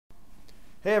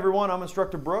Hey everyone, I'm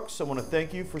Instructor Brooks. I want to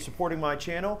thank you for supporting my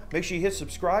channel. Make sure you hit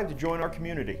subscribe to join our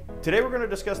community. Today we're going to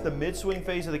discuss the mid-swing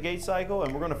phase of the gait cycle,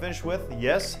 and we're going to finish with,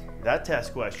 yes, that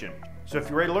test question. So if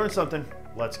you're ready to learn something,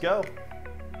 let's go.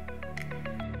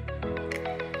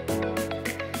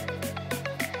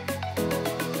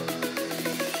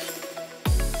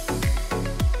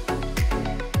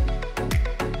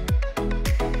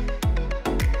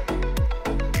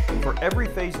 For every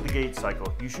phase of the gait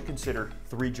cycle, you should consider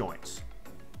 3 joints: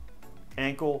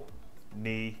 ankle,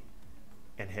 knee,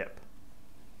 and hip.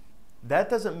 That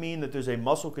doesn't mean that there's a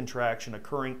muscle contraction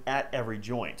occurring at every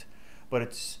joint, but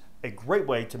it's a great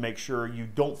way to make sure you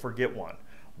don't forget one.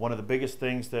 One of the biggest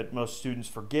things that most students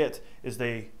forget is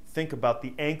they think about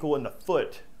the ankle and the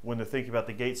foot when they're thinking about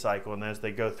the gait cycle, and as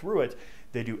they go through it,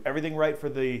 they do everything right for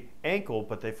the ankle,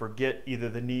 but they forget either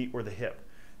the knee or the hip.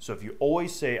 So if you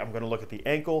always say, I'm going to look at the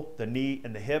ankle, the knee,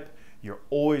 and the hip, you're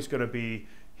always going to be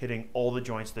hitting all the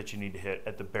joints that you need to hit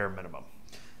at the bare minimum.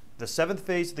 The 7th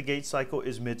phase of the gait cycle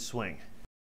is mid-swing.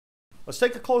 Let's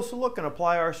take a closer look and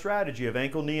apply our strategy of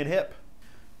ankle, knee, and hip.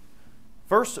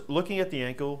 First, looking at the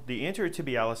ankle, the anterior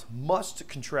tibialis must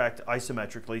contract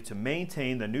isometrically to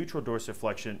maintain the neutral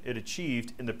dorsiflexion it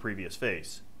achieved in the previous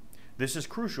phase. This is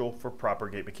crucial for proper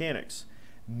gait mechanics.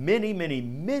 Many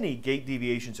gait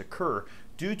deviations occur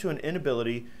due to an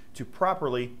inability to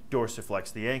properly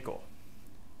dorsiflex the ankle.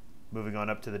 Moving on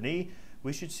up to the knee,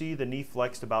 we should see the knee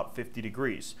flexed about 50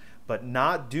 degrees, but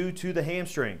not due to the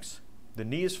hamstrings. The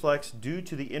knee is flexed due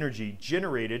to the energy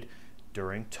generated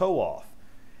during toe off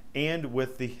and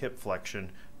with the hip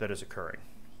flexion that is occurring.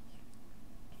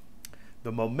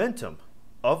 The momentum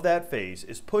of that phase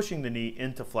is pushing the knee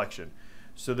into flexion,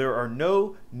 so there are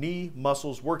no knee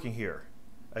muscles working here.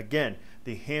 Again,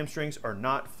 the hamstrings are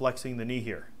not flexing the knee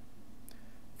here.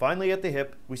 Finally, at the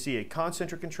hip, we see a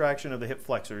concentric contraction of the hip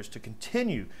flexors to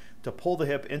continue to pull the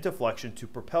hip into flexion to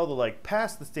propel the leg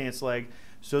past the stance leg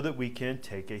so that we can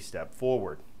take a step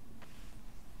forward.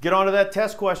 Get on to that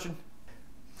test question.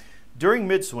 During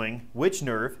mid-swing, which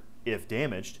nerve, if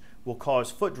damaged, will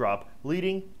cause foot drop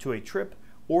leading to a trip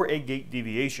or a gait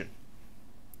deviation?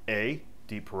 A,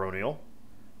 deep peroneal,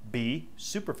 B,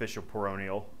 superficial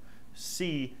peroneal,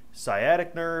 C,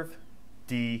 sciatic nerve,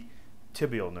 D,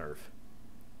 tibial nerve.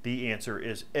 The answer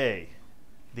is A.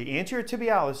 The anterior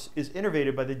tibialis is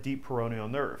innervated by the deep peroneal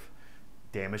nerve.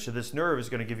 Damage to this nerve is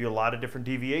going to give you a lot of different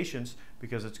deviations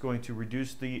because it's going to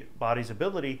reduce the body's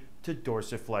ability to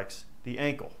dorsiflex the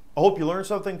ankle. I hope you learned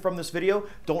something from this video.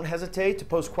 Don't hesitate to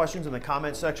post questions in the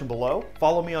comment section below.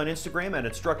 Follow me on Instagram at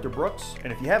Instructor Brooks.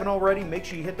 And if you haven't already, make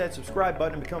sure you hit that subscribe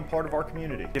button and become part of our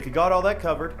community. If you got all that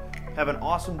covered, have an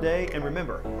awesome day, and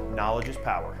remember, knowledge is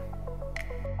power.